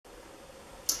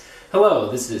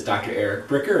Hello, this is Dr. Eric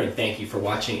Bricker, and thank you for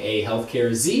watching A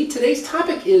Healthcare Z. Today's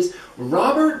topic is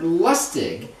Robert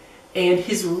Lustig and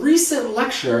his recent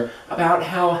lecture about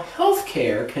how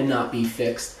healthcare cannot be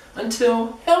fixed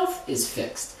until health is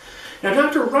fixed. Now,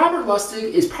 Dr. Robert Lustig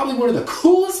is probably one of the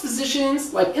coolest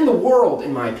physicians in the world,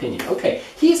 in my opinion. Okay,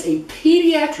 he is a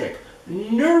pediatric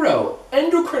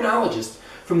neuroendocrinologist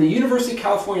from the University of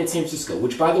California at San Francisco,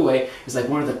 which, by the way, is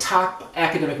one of the top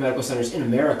academic medical centers in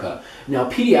America. Now,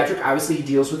 pediatric, obviously he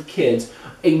deals with kids.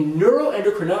 A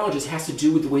neuroendocrinologist has to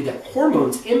do with the way that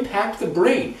hormones impact the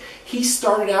brain. He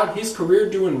started out his career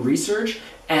doing research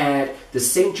at the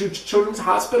St. Jude Children's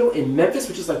Hospital in Memphis,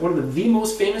 which is one of the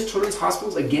most famous children's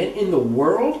hospitals, again, in the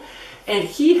world. And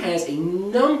he has a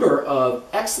number of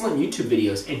excellent YouTube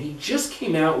videos, and he just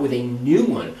came out with a new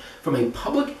one from a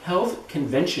public health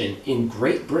convention in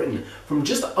Great Britain from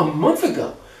just a month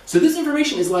ago. So this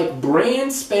information is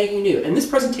brand spanking new, and this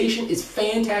presentation is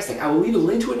fantastic. I will leave a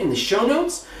link to it in the show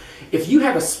notes. If you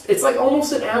have it's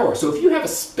almost an hour, so if you have a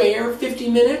spare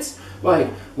 50 minutes,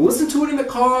 listen to it in the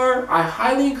car. I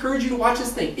highly encourage you to watch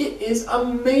this thing. It is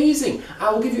amazing.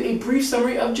 I will give you a brief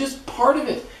summary of just part of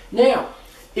it. Now,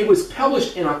 it was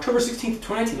published in October 16th,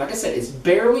 2019. Like I said, it's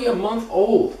barely a month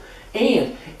old.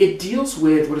 And it deals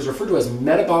with what is referred to as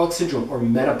metabolic syndrome or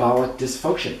metabolic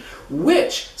dysfunction,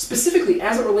 which, specifically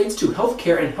as it relates to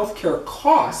healthcare and healthcare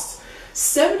costs,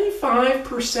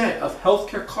 75% of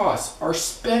healthcare costs are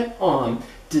spent on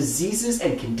diseases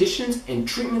and conditions and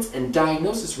treatments and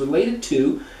diagnosis related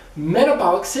to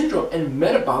metabolic syndrome and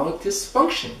metabolic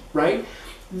dysfunction, right?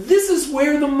 This is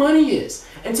where the money is.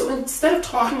 And so instead of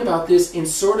talking about this in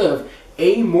sort of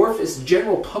amorphous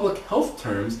general public health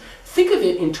terms, think of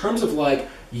it in terms of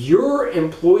your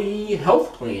employee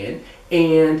health plan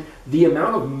and the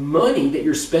amount of money that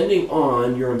you're spending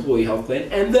on your employee health plan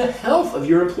and the health of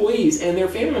your employees and their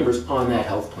family members on that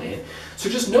health plan. So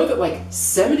just know that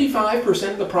 75%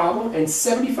 of the problem and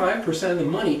 75% of the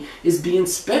money is being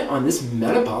spent on this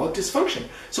metabolic dysfunction.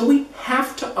 So we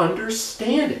have to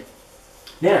understand it.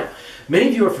 Now, many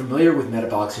of you are familiar with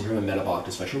metabolic syndrome and metabolic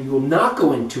dysfunction. We will not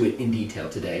go into it in detail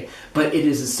today, but it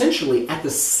is essentially at the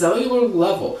cellular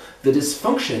level the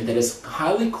dysfunction that is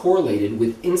highly correlated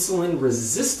with insulin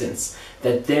resistance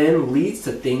that then leads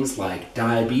to things like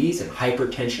diabetes and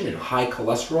hypertension and high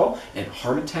cholesterol and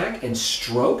heart attack and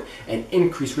stroke and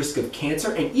increased risk of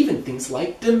cancer and even things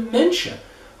like dementia.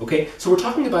 Okay, so we're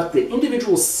talking about the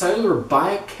individual cellular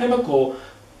biochemical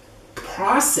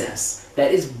process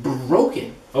that is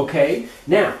broken, okay?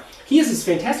 Now, he has this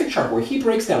fantastic chart where he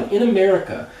breaks down in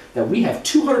America that we have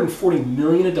 240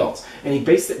 million adults, and he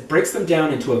breaks them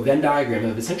down into a Venn diagram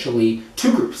of essentially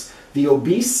two groups, the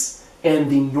obese and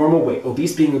the normal weight.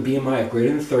 Obese being a BMI of greater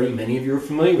than 30, many of you are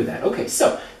familiar with that. Okay,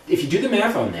 so if you do the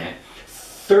math on that,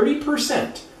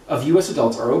 30% of US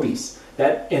adults are obese,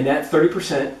 and that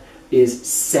 30% is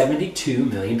 72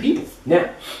 million people. Now,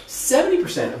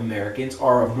 70% of Americans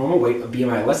are of normal weight of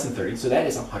BMI less than 30, so that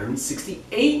is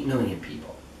 168 million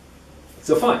people.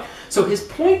 So fine. So his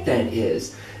point then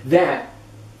is that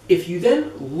if you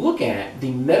then look at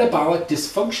the metabolic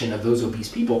dysfunction of those obese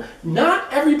people, not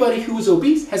everybody who is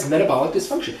obese has metabolic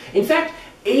dysfunction. In fact,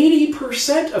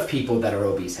 80% of people that are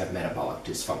obese have metabolic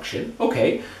dysfunction.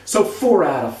 Okay, so 4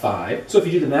 out of 5. So if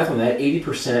you do the math on that,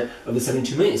 80% of the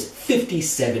 72 million is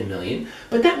 57 million.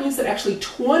 But that means that actually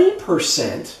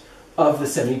 20% of the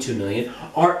 72 million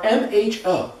are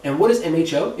MHO. And what is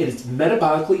MHO? It is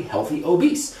metabolically healthy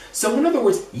obese. So in other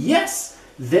words, yes,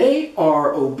 they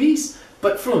are obese,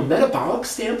 but from a metabolic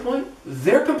standpoint,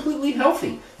 they're completely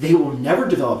healthy. They will never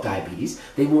develop diabetes.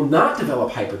 They will not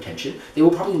develop hypertension. They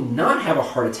will probably not have a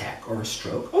heart attack or a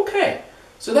stroke. Okay,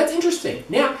 so that's interesting.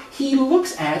 Now, he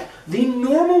looks at the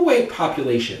normal weight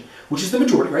population, which is the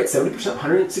majority, right? 70%,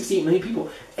 168 million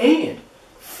people. And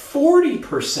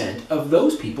 40% of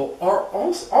those people are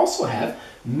also have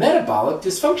metabolic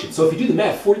dysfunction. So if you do the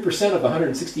math, 40% of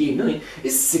 168 million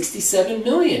is 67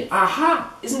 million.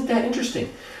 Aha! Isn't that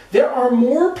interesting? There are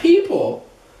more people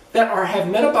that have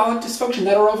metabolic dysfunction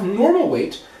that are of normal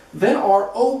weight than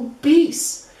are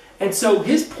obese. And so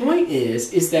his point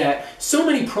is that so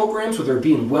many programs, whether it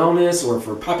be in wellness or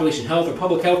for population health or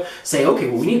public health, say, okay,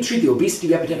 well, we need to treat the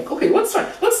obesity epidemic. Okay, let's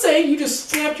say you just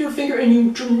snapped your finger and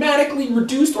you dramatically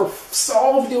reduced or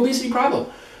solved the obesity problem.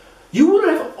 You would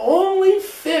have only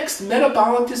fixed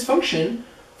metabolic dysfunction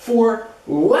for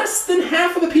less than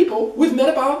half of the people with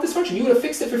metabolic dysfunction. You would have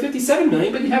fixed it for 57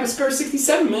 million, but you'd have a spare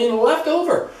 67 million left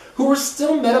over who are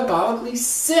still metabolically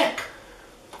sick.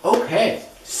 Okay,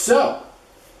 so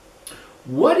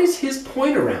what is his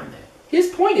point around that? His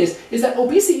point is that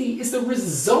obesity is the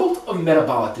result of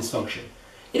metabolic dysfunction.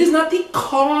 It is not the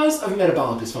cause of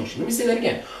metabolic dysfunction. Let me say that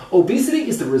again. Obesity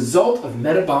is the result of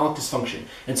metabolic dysfunction.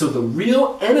 And so the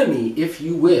real enemy, if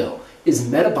you will, is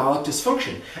metabolic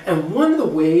dysfunction. And one of the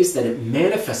ways that it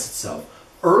manifests itself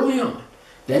early on,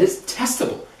 that is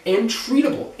testable and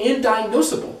treatable and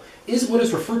diagnosable, is what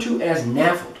is referred to as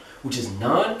NAFLD, which is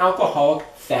non-alcoholic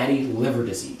fatty liver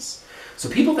disease. So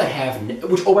people that have,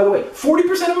 which, oh, by the way,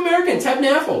 40% of Americans have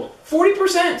NAFLD.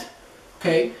 40%.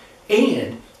 Okay?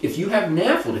 And if you have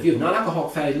NAFLD, if you have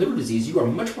non-alcoholic fatty liver disease, you are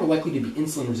much more likely to be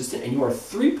insulin resistant, and you are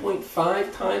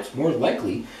 3.5 times more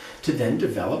likely to then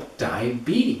develop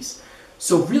diabetes.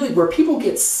 So really, where people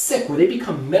get sick, where they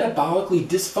become metabolically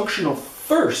dysfunctional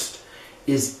first,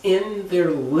 is in their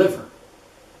liver.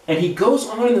 And he goes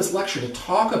on in this lecture to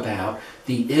talk about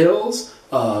the ills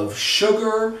of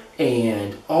sugar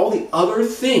and all the other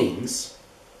things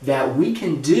that we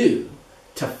can do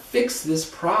to fix this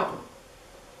problem.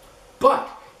 But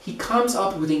he comes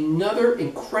up with another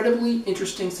incredibly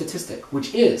interesting statistic,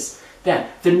 which is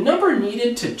that the number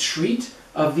needed to treat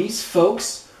of these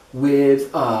folks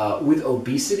with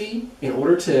obesity in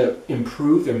order to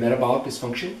improve their metabolic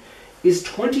dysfunction is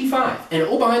 25. And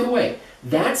oh, by the way,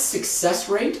 that success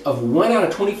rate of 1 out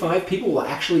of 25 people will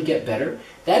actually get better.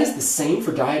 That is the same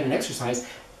for diet and exercise,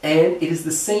 and it is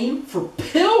the same for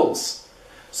pills.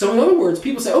 So in other words,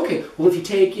 people say, okay, well, if you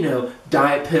take,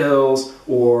 diet pills,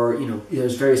 or,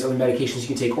 there's various other medications you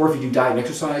can take, or if you do diet and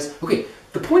exercise, okay,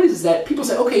 the point is that people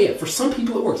say, okay, yeah, for some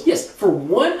people it works. Yes, for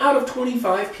 1 out of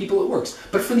 25 people it works.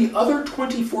 But for the other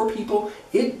 24 people,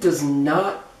 it does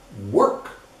not work.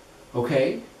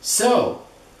 Okay? So,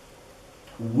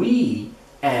 we,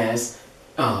 as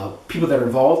people that are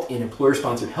involved in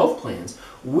employer-sponsored health plans,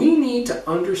 we need to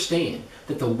understand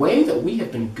that the way that we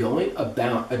have been going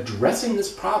about addressing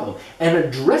this problem and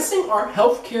addressing our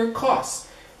healthcare costs,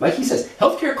 like he says,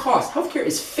 healthcare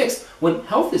is fixed when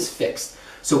health is fixed.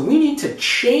 So we need to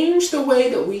change the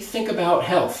way that we think about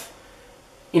health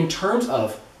in terms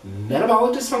of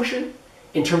metabolic dysfunction,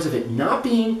 in terms of it not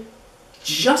being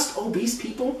just obese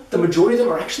people. The majority of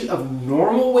them are actually of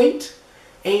normal weight,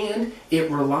 and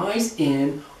it relies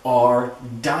in our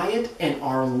diet and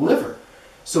our liver.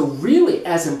 So really,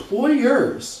 as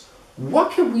employers,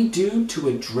 what can we do to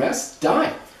address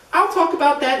diet? I'll talk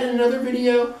about that in another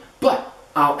video, but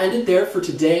I'll end it there for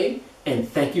today, and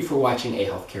thank you for watching A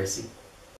Healthcare C.